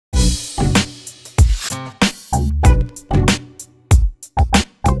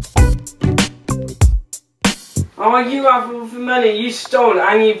Oh, you have all the money. You stole it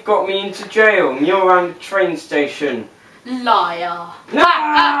and you've got me into jail. And you're around the train station. Liar.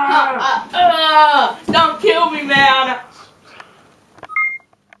 Ah! Don't kill me, man.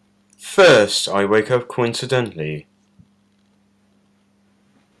 First, I wake up coincidentally.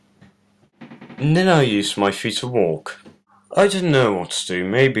 And then I use my feet to walk. I don't know what to do.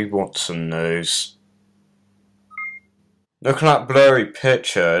 Maybe Watson knows. Look at that blurry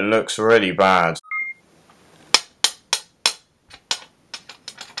picture. It looks really bad.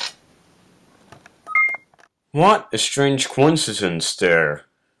 What a strange coincidence there.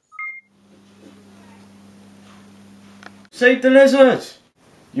 Save the lizard!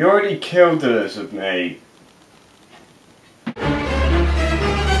 You already killed the lizard, mate.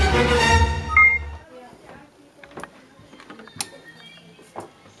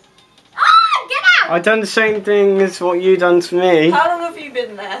 I done the same thing as what you done to me. How long have you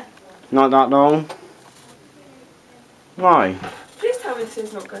been there? Not that long. Why? Please tell me this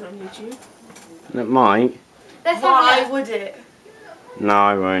is not going on YouTube. It might. Why would it? No,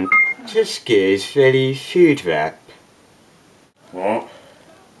 I won't. Tusky's very food wrap. What?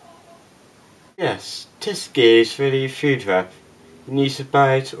 Yes, Tusky's very food wrap. You need to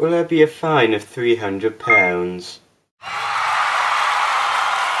buy it or there'll be a fine of £300.